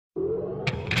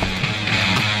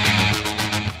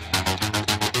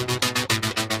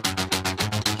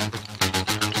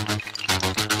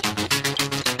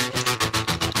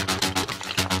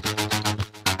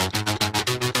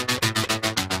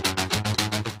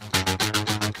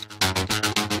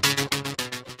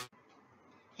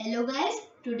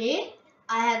Today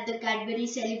I have the Cadbury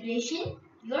celebration,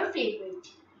 your favorite.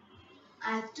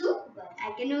 I have two, but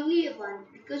I can only have one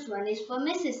because one is for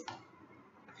my sister.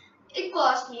 It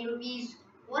cost me rupees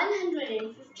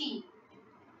 150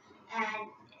 and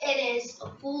it is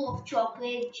full of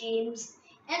chocolate, gems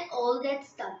and all that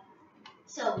stuff.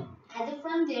 So at the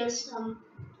front there's some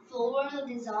floral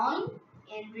design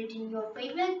and written your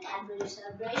favorite Cadbury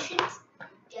celebrations,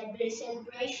 Cadbury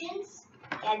celebrations,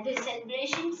 Cadbury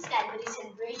celebrations, Cadbury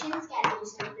celebrations, Cadbury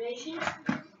celebrations.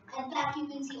 At the back you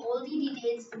can see all the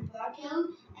details, the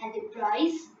barcode and the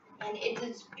price, and it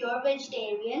is pure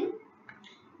vegetarian.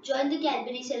 Join the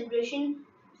Cadbury celebration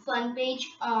fun page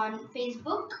on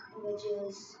Facebook, which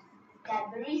is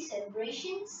Cadbury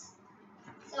celebrations.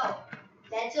 So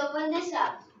let's open this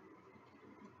up.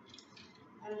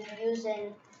 I'm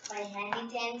using my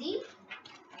handy dandy.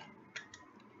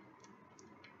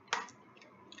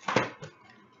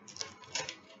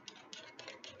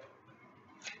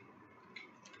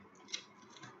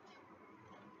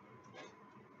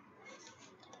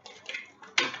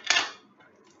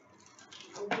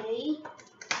 Okay.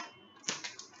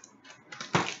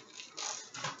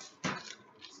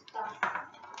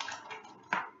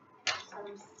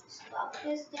 Some stuff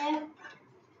is there.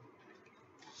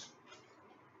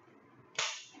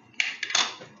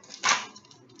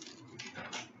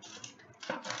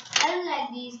 I don't like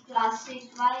these plastics.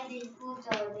 Why they put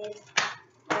all this?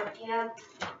 But yeah,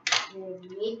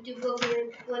 we need to go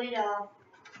put it off.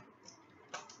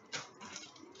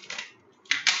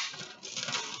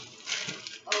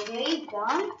 Okay,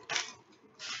 done.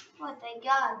 What I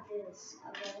got this.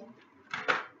 Okay.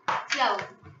 So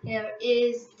here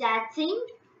is that thing,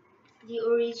 the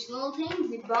original thing,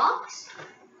 the box.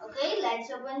 Okay,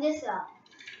 let's open this up.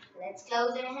 Let's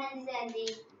close our hands and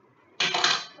the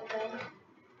okay.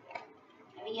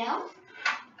 There we go.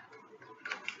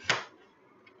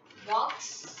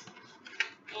 Box.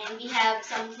 And we have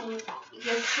something you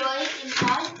can throw it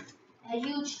inside. A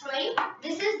huge tray.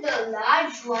 This is the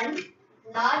large one.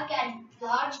 Large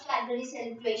Cadbury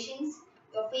celebrations.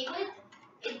 Your favorite.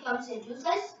 It comes in two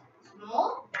sizes,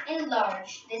 small and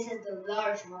large. This is the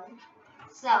large one.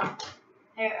 So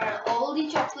here are all the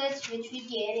chocolates which we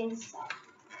get inside.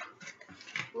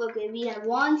 Okay, we have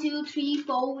 1, 2, 3,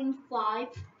 4, and 5.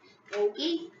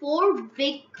 Okay, 4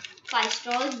 big 5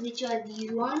 stars, which are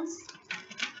these ones.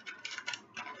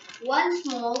 1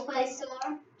 small 5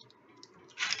 star.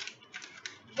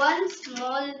 1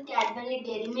 small Cadbury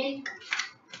Dairy Milk.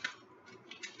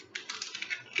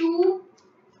 2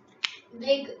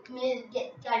 big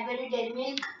Cadbury Dairy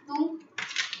Milk. 2.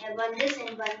 And 1 this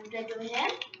and 1 that over here.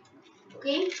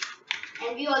 Okay,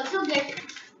 and we also get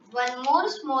 1 more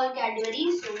small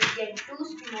Cadbury, so we get 2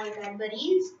 small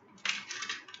Cadburys.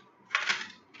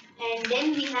 And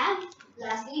then we have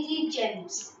lastly the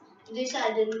gems. These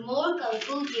are the more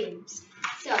colorful gems.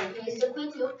 So here's a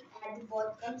quick look at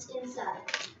what comes inside.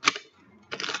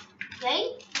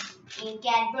 Okay, in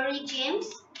Cadbury gems,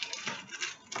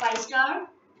 5 star.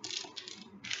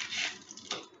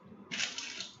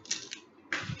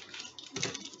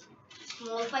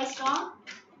 Small 5 star.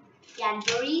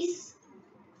 Cadbury's.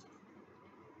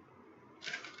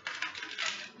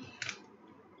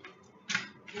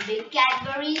 Big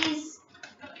Cadbury's.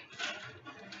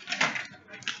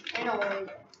 And all.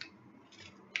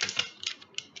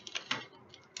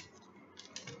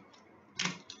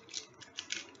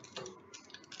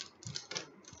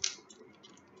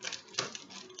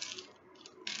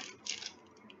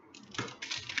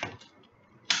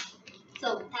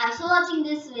 So thanks for watching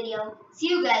this video. See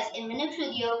you guys in my next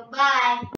video. Bye.